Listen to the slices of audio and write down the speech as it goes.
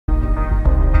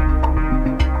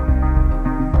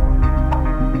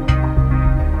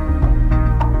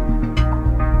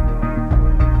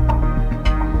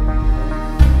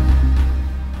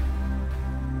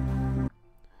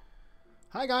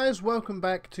guys, welcome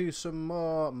back to some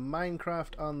more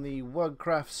Minecraft on the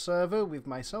WUGCraft server with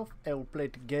myself,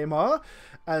 l-plategamer.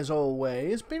 As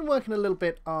always, been working a little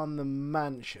bit on the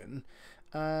mansion.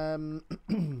 I've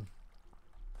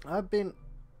been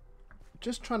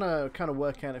just trying to kind of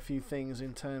work out a few things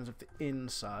in terms of the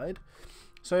inside.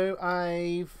 So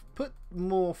I've put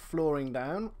more flooring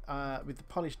down with the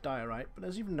polished diorite, but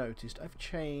as you've noticed, I've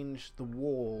changed the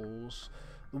walls.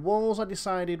 The walls, I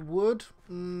decided, wood.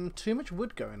 Too much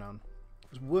wood going on.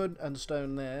 There's wood and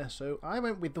stone there, so I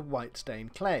went with the white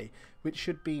stained clay, which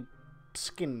should be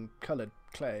skin-coloured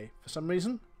clay for some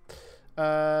reason.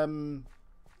 I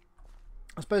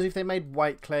suppose if they made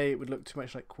white clay, it would look too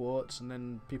much like quartz, and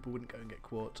then people wouldn't go and get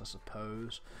quartz, I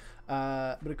suppose.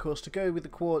 But of course, to go with the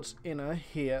quartz inner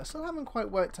here, I still haven't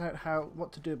quite worked out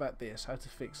what to do about this, how to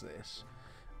fix this.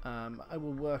 I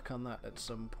will work on that at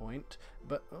some point.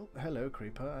 But, oh, hello,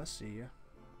 creeper. I see you.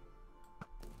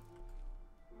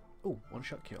 Oh,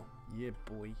 one-shot kill. Yeah,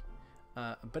 boy.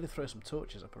 I better throw some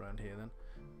torches up around here, then.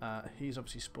 He's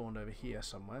obviously spawned over here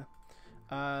somewhere.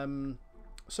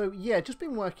 So, yeah, just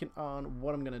been working on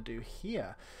what I'm going to do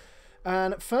here.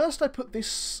 And at first, I put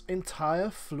this entire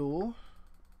floor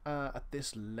at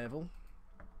this level.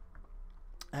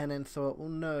 And then thought, well,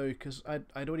 no, because I'd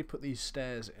already put these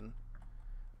stairs in.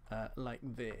 Like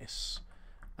this.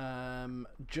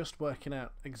 Just working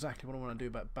out exactly what I want to do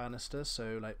about banisters,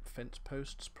 so like fence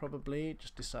posts probably,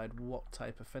 just decide what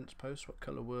type of fence post, what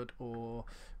colour wood, or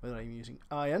whether I'm using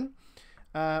iron.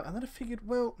 And then I figured,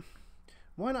 well,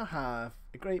 why not have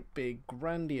a great big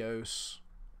grandiose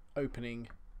opening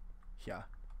here.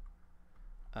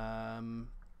 Yeah,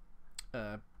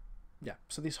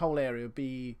 so this whole area will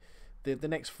be, the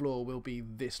next floor will be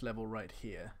this level right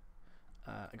here.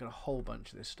 I got a whole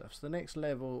bunch of this stuff. So the next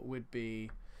level would be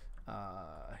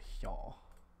yeah.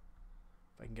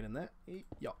 If I can get in there.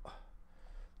 Yeah.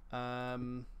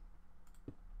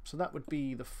 So that would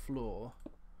be the floor.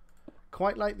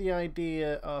 Quite like the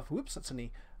idea of, whoops, that's a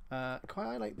knee.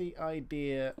 Quite like the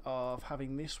idea of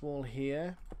having this wall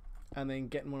here and then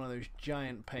getting one of those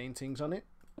giant paintings on it.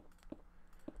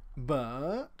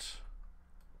 But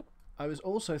I was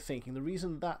also thinking the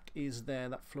reason that is there,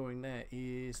 that flooring there,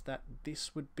 is that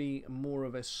this would be more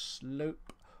of a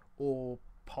slope or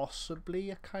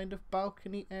possibly a kind of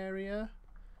balcony area.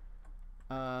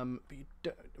 But you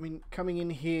don't, I mean, coming in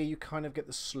here, you kind of get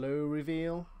the slow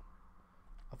reveal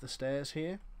of the stairs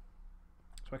here.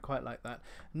 So I quite like that.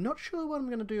 Not sure what I'm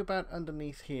going to do about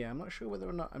underneath here. I'm not sure whether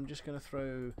or not I'm just going to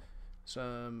throw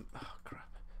some, oh crap,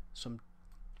 some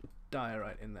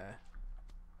diorite in there.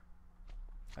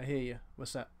 I hear you.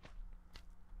 What's that?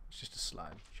 It's just a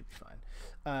slime. Should be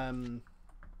fine.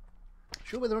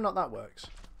 Sure whether or not that works.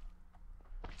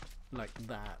 Like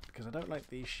that. Because I don't like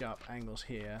these sharp angles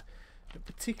here. Don't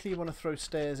particularly want to throw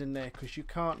stairs in there because you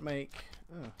can't make...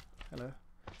 Oh, hello.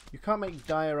 You can't make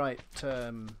diorite...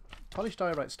 polished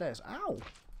diorite stairs. Ow!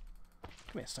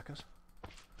 Come here, suckers.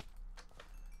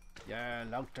 Yeah,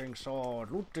 looting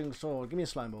sword. Looting sword. Give me a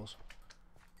slime balls.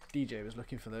 DJ was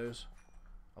looking for those.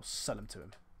 I'll sell them to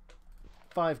him.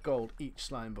 5 gold each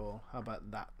slime ball. How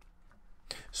about that?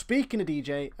 Speaking of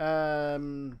DJ,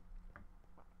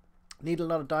 need a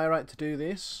lot of diorite to do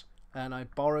this, and I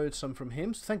borrowed some from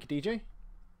him. So thank you, DJ.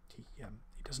 He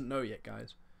doesn't know yet,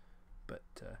 guys. But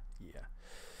yeah.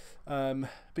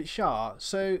 But sure.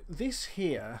 So this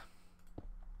here,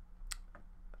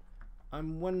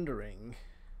 I'm wondering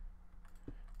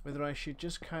whether I should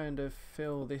just kind of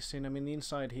fill this in. I mean, the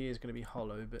inside here is going to be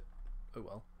hollow, but oh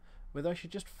well. Whether I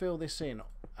should just fill this in,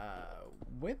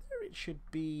 whether it should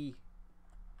be...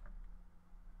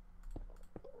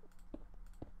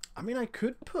 I mean, I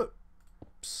could put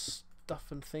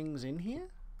stuff and things in here,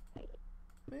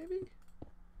 maybe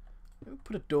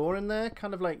put a door in there,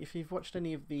 kind of like if you've watched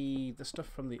any of the stuff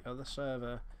from the other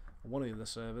server, one of the other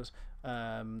servers,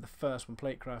 the first one,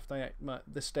 Platecraft,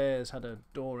 the stairs had a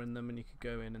door in them and you could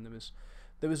go in, and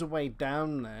there was a way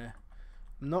down there.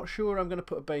 I'm not sure I'm going to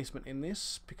put a basement in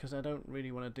this because I don't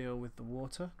really want to deal with the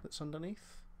water that's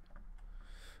underneath.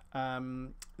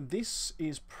 This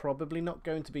is probably not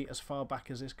going to be as far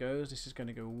back as this goes. This is going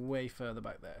to go way further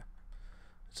back there.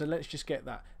 So let's just get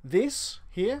that. This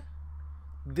here,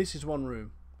 this is one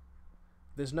room.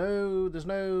 There's no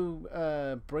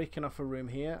breaking off a room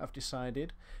here. I've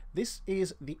decided this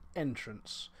is the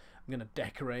entrance. I'm going to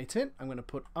decorate it. I'm going to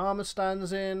put armor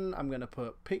stands in. I'm going to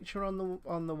put picture on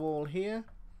the wall here.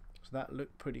 So that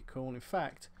looked pretty cool. In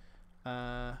fact,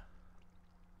 I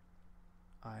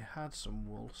had some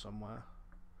wool somewhere,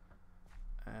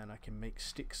 and I can make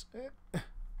sticks.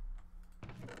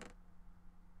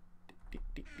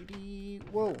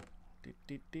 Whoa!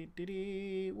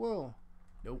 Whoa.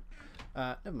 Nope.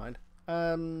 Never mind.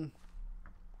 The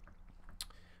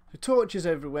torches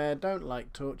everywhere. Don't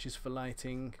like torches for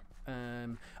lighting.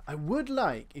 I would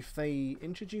like if they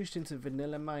introduced into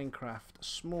vanilla Minecraft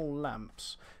small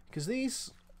lamps, because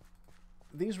these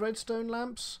redstone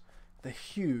lamps, they're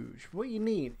huge. What you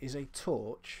need is a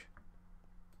torch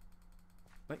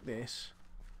like this,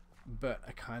 but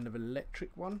a kind of electric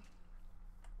one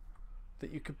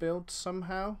that you could build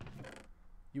somehow.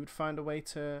 You would find a way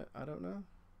to, I don't know.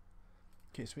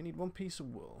 Okay, so we need one piece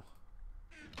of wool.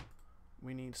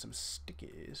 We need some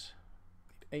stickies.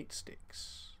 We need 8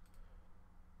 sticks.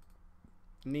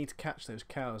 Need to catch those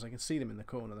cows. I can see them in the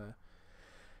corner there.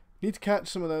 Need to catch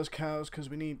some of those cows because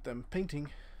we need them painting.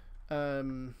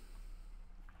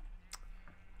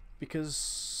 Because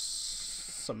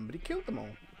somebody killed them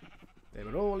all. They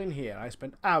were all in here. I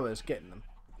spent hours getting them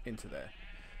into there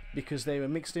because they were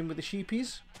mixed in with the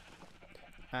sheepies.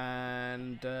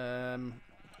 And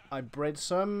I bred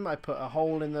some. I put a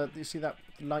hole in the... You see that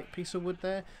light piece of wood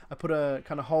there? I put a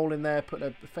kind of hole in there, put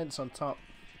a fence on top,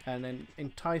 and then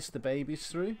enticed the babies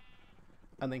through,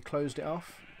 and then closed it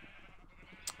off.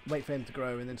 Wait for them to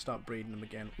grow, and then start breeding them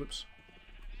again. Whoops.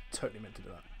 Totally meant to do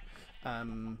that.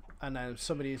 And now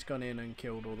somebody's gone in and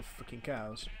killed all the freaking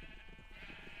cows.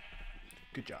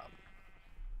 Good job.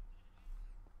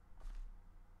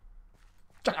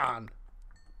 John!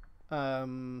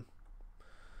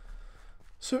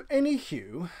 So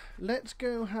anywho, let's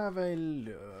go have a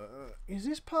look. Is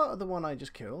this part of the one I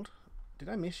just killed? Did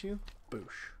I miss you?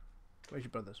 Boosh. Where's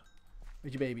your brothers?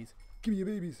 Where's your babies? Give me your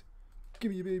babies. Give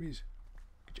me your babies.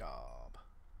 Good job.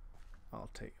 I'll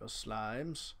take your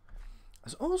slimes. I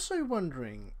was also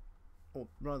wondering, or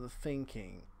rather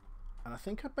thinking, and I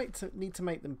think I'd need to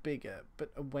make them bigger,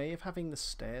 but a way of having the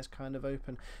stairs kind of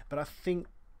open. But I think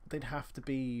they'd have to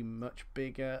be much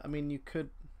bigger. I mean, I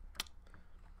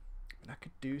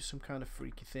could do some kind of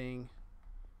freaky thing.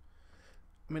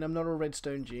 I mean, I'm not a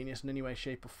redstone genius in any way,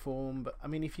 shape or form, but I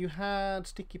mean, if you had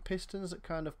sticky pistons that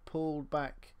kind of pulled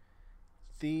back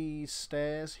these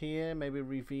stairs here, maybe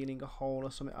revealing a hole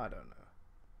or something, I don't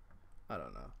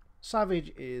know.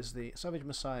 Savage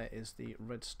Messiah is the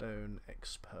redstone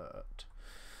expert,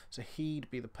 so he'd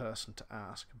be the person to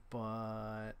ask,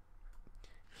 but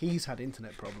he's had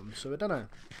internet problems, so I don't know.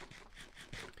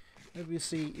 Maybe we'll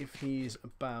see if he's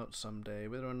about someday,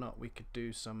 whether or not we could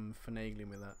do some finagling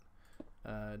with that.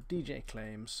 DJ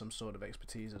claims some sort of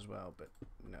expertise as well, but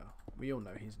no, we all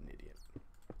know he's an idiot.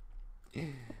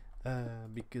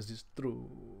 Because it's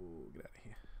true. Get out of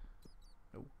here.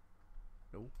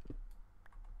 No.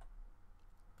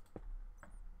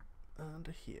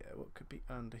 Under here, what could be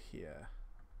under here?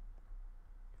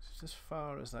 It's as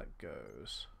far as that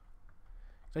goes.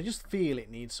 I just feel it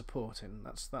needs supporting.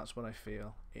 That's what I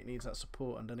feel. It needs that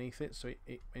support underneath it, so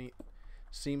it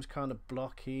seems kind of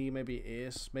blocky. Maybe it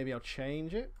is. Maybe I'll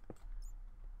change it.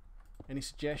 Any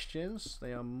suggestions?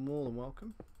 They are more than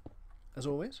welcome, as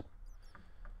always.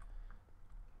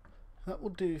 That will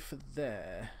do for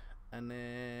there, and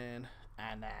then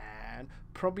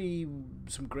probably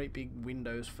some great big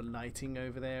windows for lighting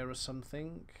over there or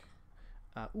something.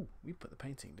 Ooh, we put the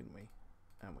painting, didn't we?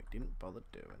 And we didn't bother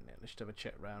doing it. Let's just have a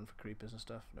check round for creepers and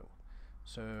stuff. No.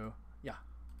 So, yeah.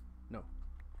 No.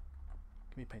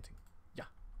 Give me painting. Yeah.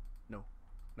 No.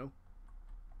 No.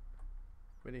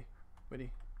 Ready?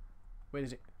 Where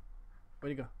is it?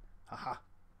 Where'd it go? Haha.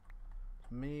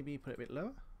 Maybe put it a bit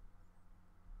lower.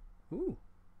 Ooh.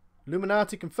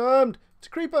 Illuminati confirmed! It's a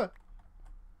creeper!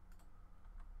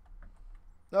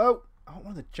 No! I want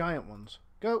one of the giant ones.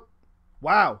 Go!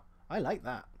 Wow! I like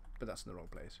that. But that's in the wrong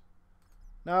place.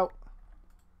 No.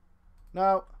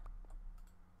 No.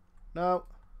 No.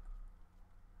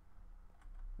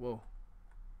 Whoa.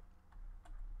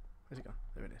 Where's it gone?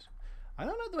 There it is. I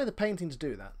don't know the way the paintings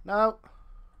do that. No.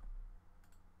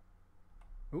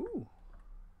 Ooh.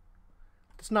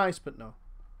 It's nice, but no.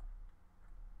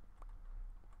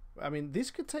 I mean,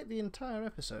 this could take the entire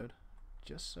episode.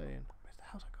 Just saying. Where the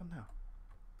hell's that gone now?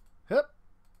 Hup.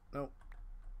 No.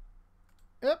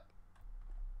 Yep.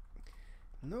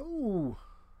 No.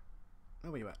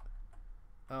 Where you at?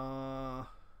 Go.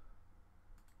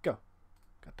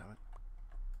 God damn it.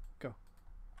 Go.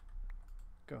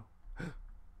 Go.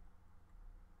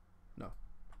 No.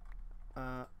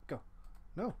 Go.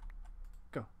 No.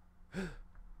 Go.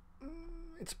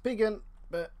 It's big one,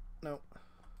 but no.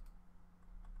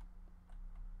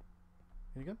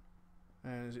 Here you go.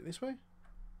 And is it this way?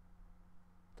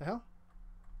 The hell?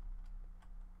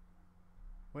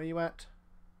 Where you at?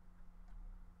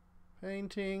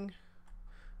 Painting.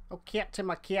 Oh, captain,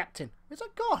 my captain. Where's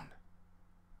that gone?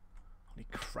 Holy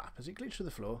crap, has it glitched through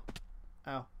the floor?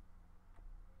 Ow.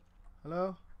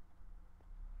 Hello?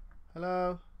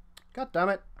 Hello? God damn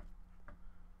it.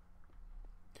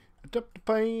 Adopt the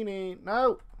painting.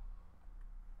 No!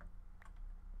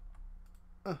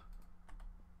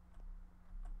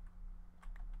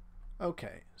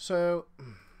 Okay, so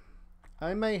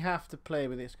I may have to play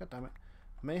with this. God damn it.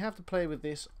 I may have to play with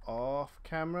this off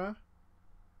camera.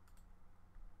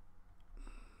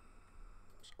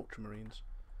 It's ultramarines.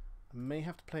 I may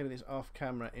have to play with this off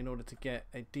camera in order to get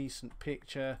a decent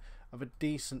picture of a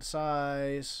decent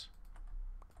size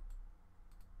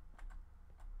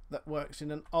that works in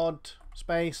an odd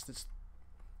space. That's,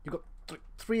 you've got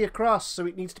 3 across, so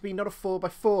it needs to be not a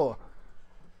 4x4.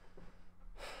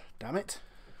 Damn it.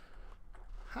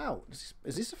 How? Is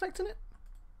this affecting it?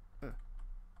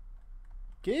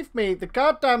 Give me the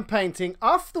goddamn painting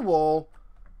off the wall.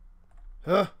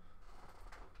 That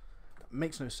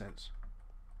makes no sense.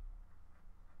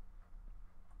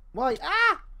 Why?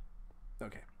 Ah!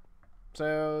 Okay.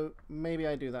 So maybe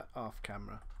I do that off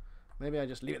camera. Maybe I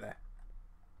just leave it there.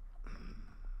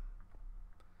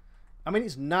 I mean,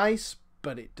 it's nice,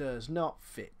 but it does not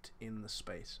fit in the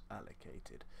space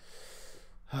allocated.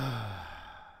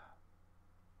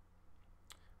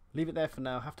 Leave it there for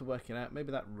now. Have to work it out.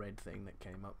 Maybe that red thing that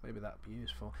came up, maybe that'd be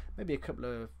useful. Maybe a coat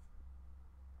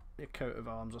of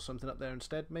arms or something up there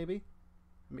instead. Maybe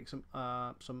make some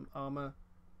armor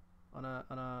on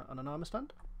an armor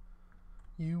stand.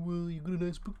 You got a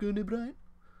nice book on it, Brian?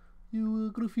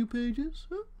 You got a few pages?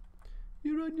 Huh?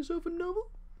 You writing yourself a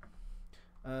novel?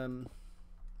 I don't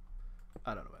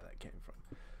know where that came from.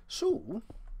 So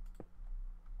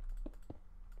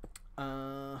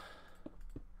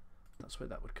that's where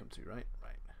that would come to, right?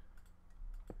 Right.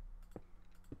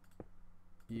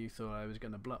 You thought I was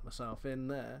going to block myself in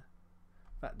there.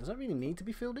 In fact, does that really need to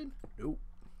be filled in? Nope.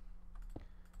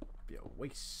 Be a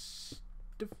waste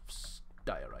of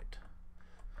diorite.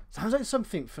 Sounds like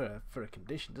something for a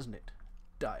condition, doesn't it?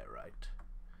 Diorite.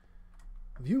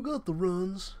 Have you got the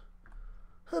runs?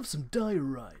 Have some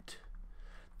diorite.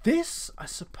 This, I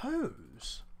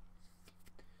suppose.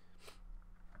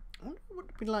 I wonder what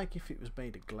it'd be like if it was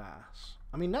made of glass.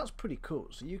 I mean, that's pretty cool.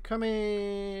 So you come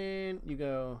in, you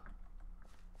go,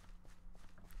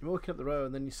 you're walking up the road,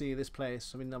 and then you see this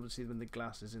place. I mean, obviously when the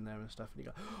glass is in there and stuff, and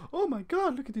you go, oh my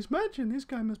god, look at this mansion. This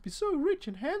guy must be so rich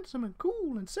and handsome and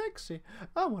cool and sexy.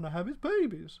 I want to have his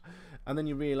babies. And then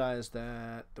you realise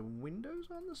that the windows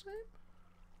aren't the same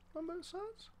on both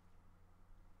sides.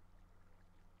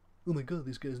 Oh my god,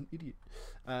 this guy's an idiot.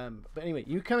 But anyway,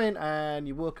 you come in and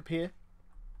you walk up here.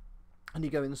 And you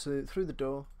go in through the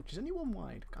door, which is only one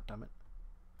wide. God damn it.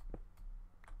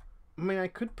 I mean, I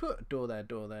could put a door there,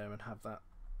 and have that.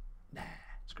 Nah,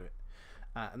 screw it.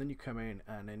 And then you come in,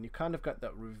 and then you kind of got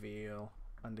that reveal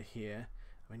under here.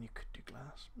 I mean, you could do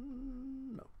glass.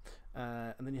 No.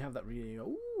 And then you have that reveal.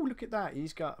 Ooh, look at that.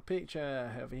 He's got a picture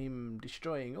of him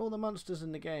destroying all the monsters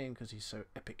in the game because he's so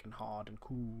epic and hard and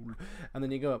cool. And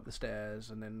then you go up the stairs,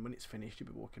 and then when it's finished,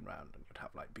 you'd be walking around, and you'd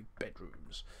have like big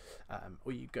bedrooms.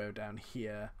 Or you go down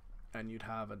here, and you'd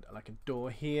have like a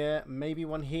door here, maybe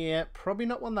one here, probably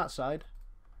not one that side.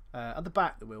 At the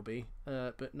back there will be,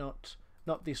 but not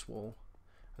this wall.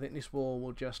 I think this wall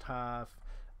will just have.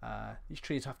 These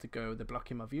trees have to go, they're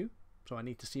blocking my view, so I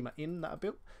need to see my inn that I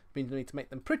built. Means I need to make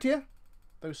them prettier,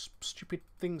 those stupid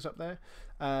things up there.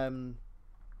 Some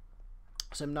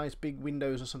nice big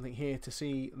windows or something here to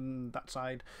see that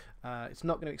side. It's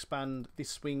not going to expand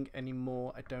this wing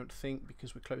anymore, I don't think,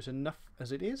 because we're close enough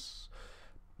as it is.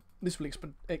 This will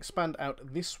expand out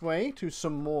this way to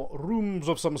some more rooms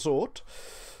of some sort.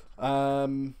 I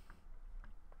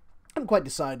haven't quite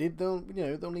decided.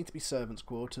 There'll need to be servants'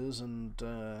 quarters and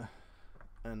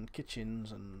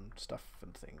kitchens and stuff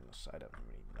and things. I don't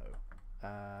really know.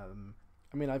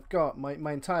 I mean, I've got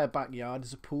my entire backyard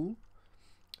is a pool,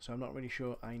 so I'm not really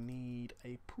sure I need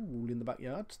a pool in the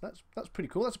backyard. So that's pretty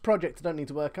cool. That's a project I don't need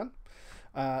to work on.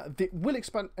 It will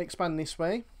expand this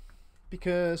way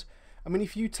because, I mean,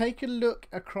 if you take a look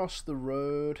across the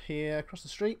road here, across the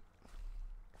street.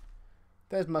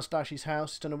 There's Mustache's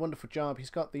house. He's done a wonderful job. He's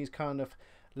got these kind of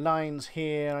lines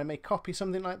here. I may copy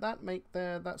something like that, make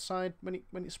that side when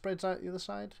it spreads out the other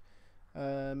side,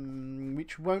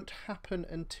 which won't happen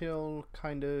until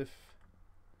kind of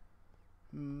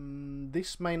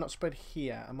this may not spread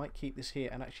here. I might keep this here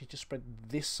and actually just spread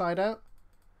this side out,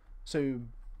 so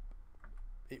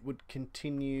it would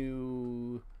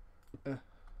continue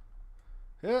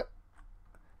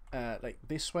like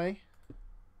this way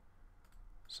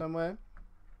somewhere.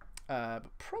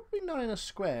 But probably not in a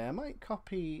square. I might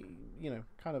copy,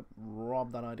 kind of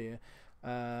rob that idea.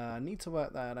 I need to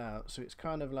work that out. So it's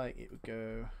kind of like it would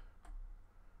go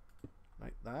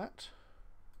like that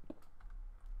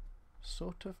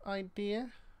sort of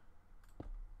idea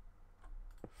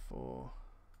for,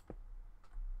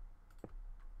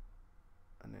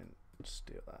 and then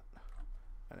steal that,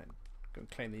 and then go and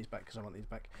claim these back because I want these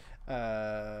back.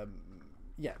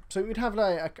 Yeah, so we'd have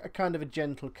like a kind of a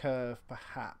gentle curve,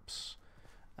 perhaps.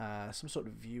 Some sort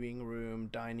of viewing room,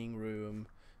 dining room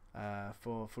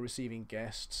for receiving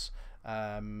guests.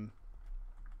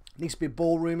 Needs to be a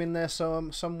ballroom in there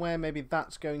somewhere. Maybe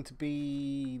that's going to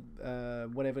be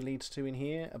whatever leads to in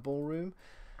here, a ballroom.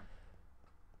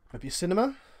 Maybe a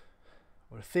cinema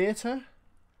or a theatre.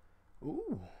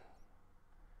 Ooh,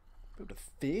 build a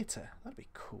theatre. That'd be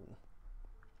cool.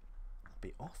 That'd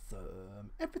be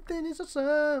awesome. Everything is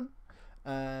awesome.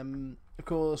 Of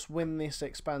course, when this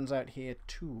expands out here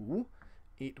too,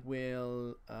 it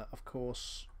will, of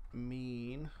course,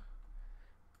 mean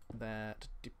that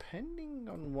depending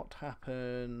on what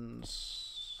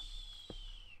happens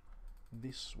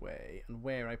this way and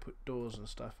where I put doors and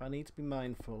stuff, I need to be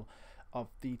mindful of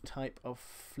the type of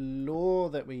floor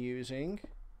that we're using.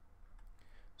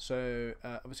 So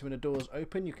obviously when a door's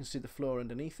open, you can see the floor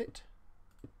underneath it.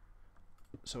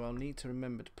 So I'll need to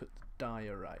remember to put the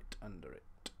diorite under it.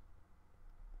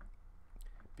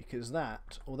 Because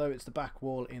that, although it's the back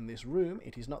wall in this room,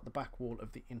 it is not the back wall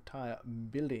of the entire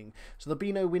building. So there'll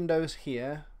be no windows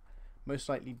here, most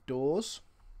likely doors.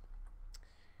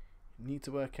 You need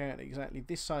to work out exactly.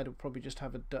 This side will probably just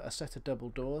have a set of double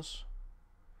doors.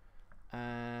 Do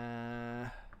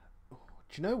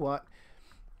you know what?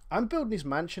 I'm building this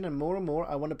mansion, and more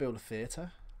I want to build a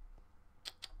theatre.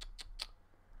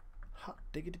 Hot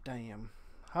diggity damn.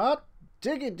 Hot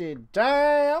diggity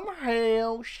damn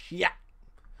hell shit.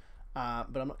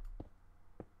 But I'm not.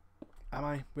 Am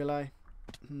I? Will I?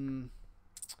 The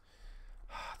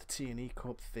T&E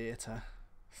Corp Theatre.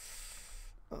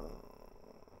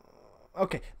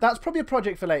 Okay, that's probably a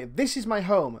project for later. This is my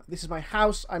home. This is my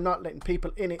house. I'm not letting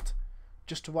people in it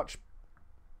just to watch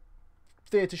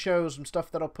theatre shows and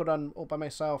stuff that I'll put on all by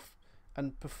myself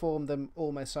and perform them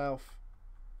all myself.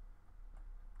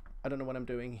 I don't know what I'm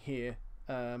doing here,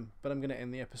 but I'm going to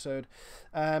end the episode.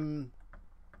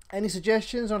 Any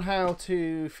suggestions on how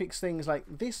to fix things like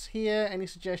this here? Any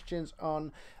suggestions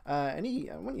on I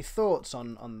want your thoughts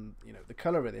on you know, the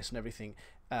colour of this and everything.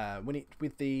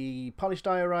 With the polished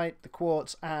diorite, the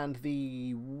quartz, and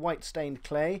the white stained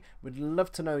clay. Would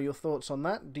love to know your thoughts on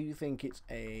that. Do you think it's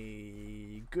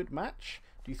a good match?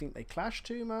 Do you think they clash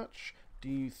too much? Do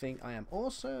you think I am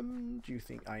awesome? Do you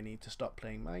think I need to stop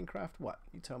playing Minecraft? What?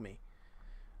 You tell me.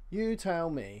 You tell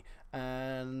me.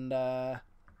 And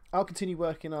I'll continue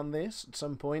working on this at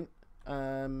some point.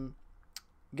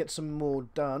 Get some more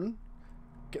done.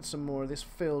 Get some more of this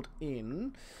filled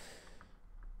in.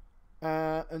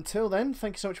 Until then,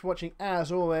 thank you so much for watching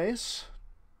as always.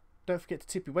 Don't forget to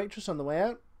tip your waitress on the way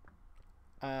out.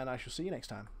 And I shall see you next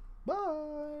time. Bye!